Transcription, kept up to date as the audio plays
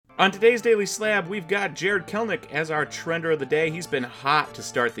On today's Daily Slab, we've got Jared Kelnick as our trender of the day. He's been hot to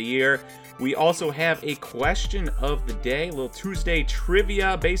start the year. We also have a question of the day, a little Tuesday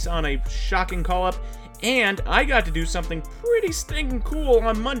trivia based on a shocking call-up, and I got to do something pretty stinking cool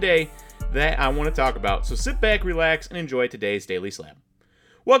on Monday that I want to talk about. So sit back, relax, and enjoy today's Daily Slab.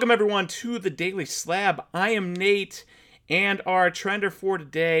 Welcome, everyone, to the Daily Slab. I am Nate, and our trender for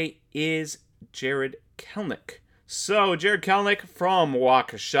today is Jared Kelnick. So, Jared Kelnick from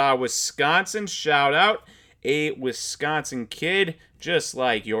Waukesha, Wisconsin. Shout out, a Wisconsin kid, just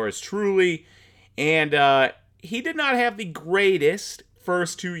like yours truly. And he did not have the greatest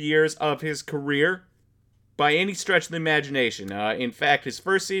first 2 years of his career by any stretch of the imagination. In fact, his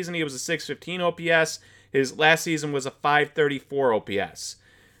first season, he was a 615 OPS. His last season was a 534 OPS.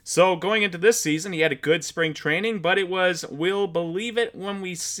 So, going into this season, he had a good spring training, but it was, we'll believe it when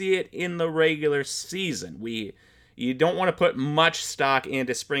we see it in the regular season. You don't want to put much stock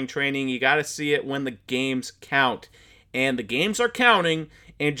into spring training. You got to see it when the games count. And the games are counting,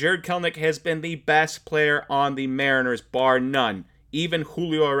 and Jared Kelnick has been the best player on the Mariners, bar none. Even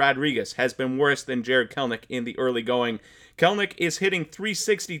Julio Rodriguez has been worse than Jared Kelnick in the early going. Kelnick is hitting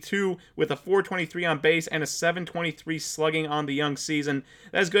 .362 with a .423 on base and a .723 slugging on the young season.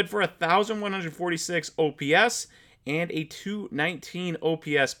 That's good for a 1,146 OPS. And a .219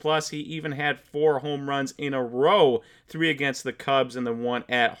 OPS plus. He even had 4 home runs in a row, 3 against the Cubs and then 1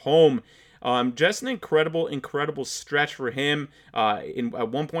 at home. Just an incredible stretch for him.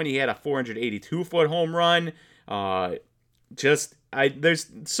 At one point, he had a 482-foot home run. There's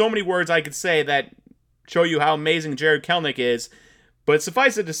so many words I could say that show you how amazing Jared Kelnick is. But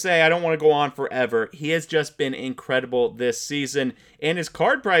suffice it to say, I don't want to go on forever. He has just been incredible this season. And his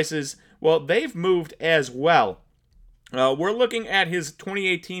card prices, well, they've moved as well. We're looking at his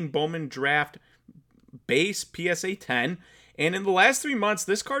 2018 Bowman Draft base PSA 10, and in the last 3 months,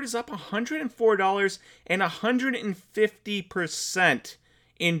 this card is up $104 and 150%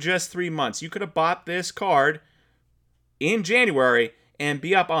 in just 3 months. You could have bought this card in January and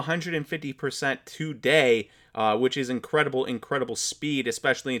be up 150% today, which is incredible speed,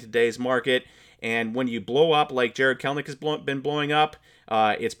 especially in today's market. And when you blow up like Jared Kelnick has been blowing up,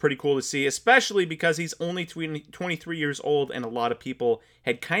 it's pretty cool to see, especially because he's only 23 years old, and a lot of people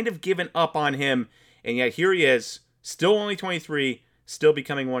had kind of given up on him, and yet here he is, still only 23, still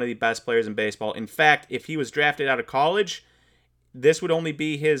becoming one of the best players in baseball. In fact, if he was drafted out of college, this would only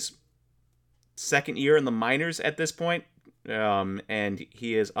be his second year in the minors at this point, and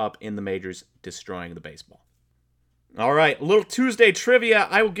he is up in the majors destroying the baseball. All right, a little Tuesday trivia.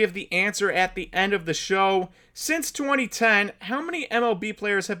 I will give the answer at the end of the show. Since 2010, how many MLB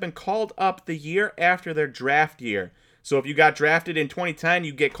players have been called up the year after their draft year? So if you got drafted in 2010,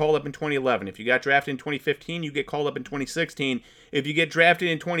 you get called up in 2011. If you got drafted in 2015, you get called up in 2016. If you get drafted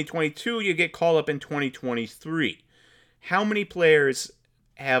in 2022, you get called up in 2023. How many players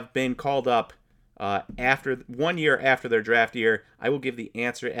have been called up after 1 year after their draft year? I will give the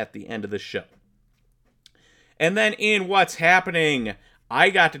answer at the end of the show. And then in What's Happening,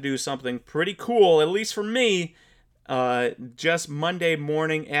 I got to do something pretty cool, at least for me, just Monday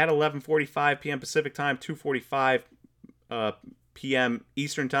morning at 11:45 p.m. Pacific Time, 2:45 p.m.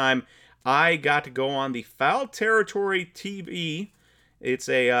 Eastern Time. I got to go on the Foul Territory TV. It's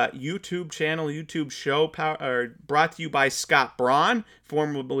a YouTube channel, YouTube show brought to you by Scott Braun,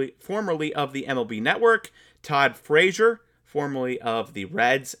 formerly of the MLB Network, Todd Frazier, formerly of the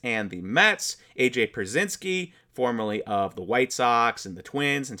Reds and the Mets, AJ Pierzynski, formerly of the White Sox and the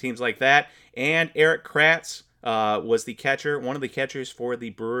Twins and teams like that, and Eric Kratz was the catcher, one of the catchers for the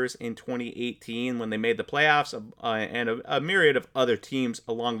Brewers in 2018 when they made the playoffs, and a myriad of other teams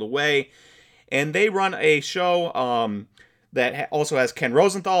along the way. And they run a show that also has Ken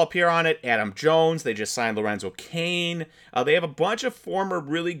Rosenthal appear on it, Adam Jones. They just signed Lorenzo Cain. They have a bunch of former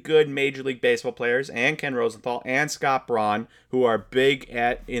really good Major League Baseball players, and Ken Rosenthal and Scott Braun, who are big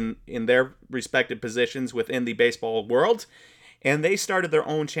in their respective positions within the baseball world. And they started their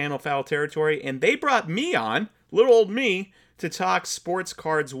own channel, Foul Territory, and they brought me on, little old me, to talk sports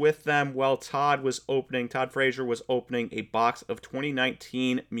cards with them while Todd Frazier was opening a box of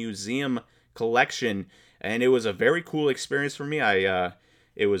 2019 museum collection. And it was a very cool experience for me.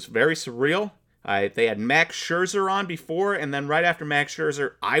 It was very surreal. They had Max Scherzer on before, and then right after Max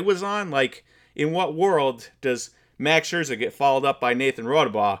Scherzer, I was on. Like, in what world does Max Scherzer get followed up by Nathan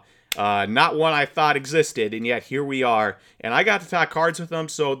Rodabaugh? Not one I thought existed, and yet here we are. And I got to talk cards with them,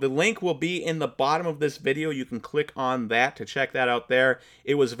 so the link will be in the bottom of this video. You can click on that to check that out there.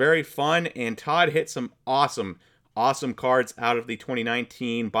 It was very fun, and Todd hit some awesome cards out of the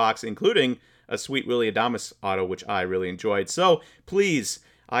 2019 box, including a sweet Willy Adames auto, which I really enjoyed. So please,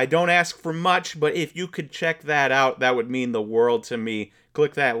 I don't ask for much, but if you could check that out, that would mean the world to me.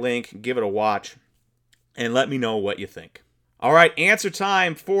 Click that link, give it a watch, and let me know what you think. All right, answer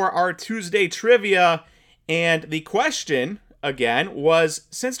time for our Tuesday trivia. And the question, again, was,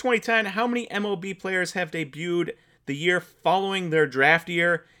 since 2010, how many MLB players have debuted the year following their draft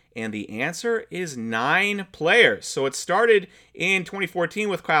year? And the answer is 9 players. So it started in 2014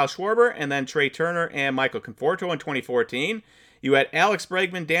 with Kyle Schwarber, and then Trey Turner and Michael Conforto in 2014. You had Alex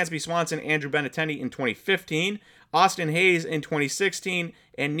Bregman, Dansby Swanson, Andrew Benintendi in 2015, Austin Hayes in 2016,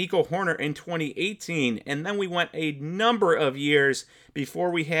 and Nico Horner in 2018. And then we went a number of years before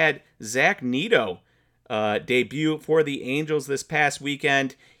we had Zach Neto debut for the Angels this past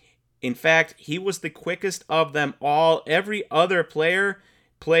weekend. In fact, he was the quickest of them all. Every other player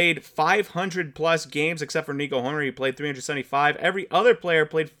played 500 plus games except for Nico Horner. He played 375. Every other player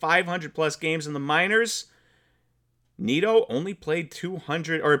played 500 plus games in the minors. Neto only played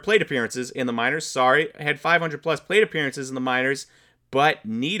 200 or plate appearances in the minors. Sorry, had 500 plus plate appearances in the minors, but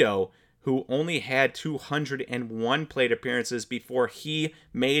Neto, who only had 201 plate appearances before he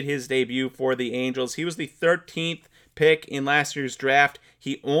made his debut for the Angels. He was the 13th pick in last year's draft.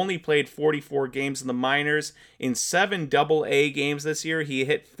 He only played 44 games in the minors. In 7 AA games this year, he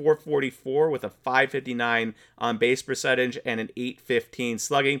hit .444 with a .559 on base percentage and an .815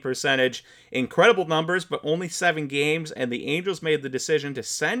 slugging percentage. Incredible numbers, but only 7 games, and the Angels made the decision to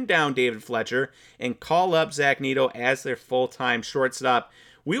send down David Fletcher and call up Zach Neto as their full-time shortstop.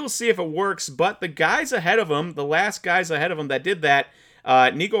 We will see if it works, but the guys ahead of him, the last guys ahead of him that did that,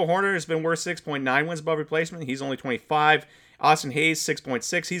 Nico Horner has been worth 6.9 wins above replacement. He's only 25. Austin Hayes,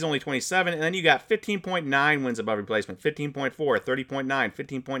 6.6. He's only 27. And then you got 15.9 wins above replacement, 15.4, 30.9,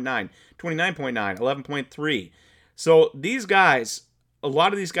 15.9, 29.9, 11.3. So these guys, a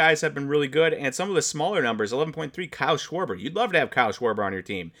lot of these guys have been really good. And some of the smaller numbers, 11.3, Kyle Schwarber. You'd love to have Kyle Schwarber on your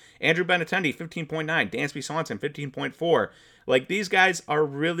team. Andrew Benintendi, 15.9. Dansby Swanson, 15.4. Like, these guys are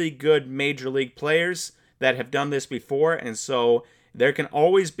really good major league players that have done this before. And so there can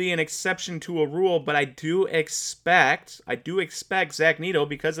always be an exception to a rule, but I do expect Zach Neto,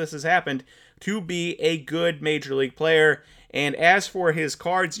 because this has happened, to be a good major league player. And as for his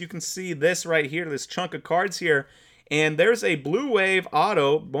cards, you can see this right here, this chunk of cards here. And there's a Blue Wave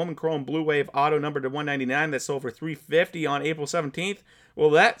auto, Bowman Chrome Blue Wave auto numbered to 199 that sold for $350 on April 17th.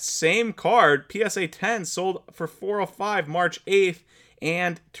 Well, that same card, PSA 10, sold for $405 March 8th.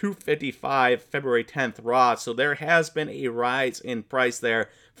 And $255 February 10th raw. So there has been a rise in price there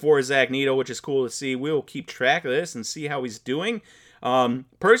for Zach Neto, which is cool to see. We will keep track of this and see how he's doing.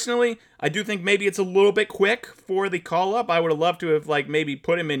 Personally, I do think maybe it's a little bit quick for the call-up. I would have loved to have maybe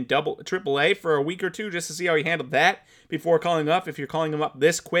put him in AAA for a week or two just to see how he handled that before calling up, if you're calling him up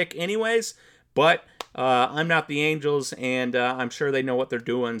this quick anyways. But I'm not the Angels, and I'm sure they know what they're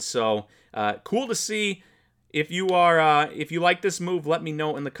doing. So cool to see. If you like this move, let me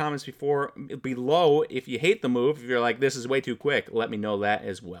know in the comments below. If you hate the move, if you're like, this is way too quick, let me know that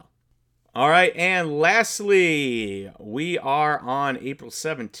as well. All right, and lastly, we are on April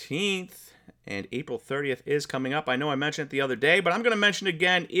 17th, and April 30th is coming up. I know I mentioned it the other day, but I'm going to mention it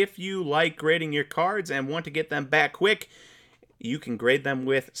again. If you like grading your cards and want to get them back quick, you can grade them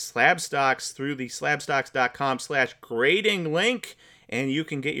with Slabstocks through the slabstocks.com/grading link. And you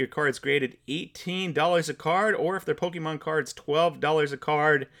can get your cards graded $18 a card, or if they're Pokemon cards, $12 a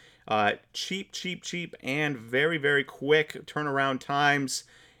card. Cheap, and very, very quick turnaround times.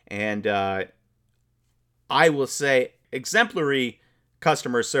 And I will say exemplary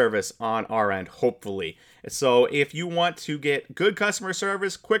customer service on our end, hopefully. So if you want to get good customer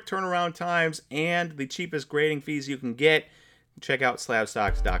service, quick turnaround times, and the cheapest grading fees you can get, check out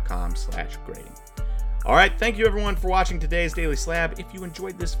slabstocks.com/grading. All right, thank you everyone for watching today's Daily Slab. If you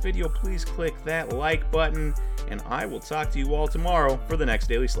enjoyed this video, please click that like button, and I will talk to you all tomorrow for the next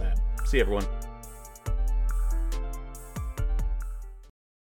Daily Slab. See you, everyone.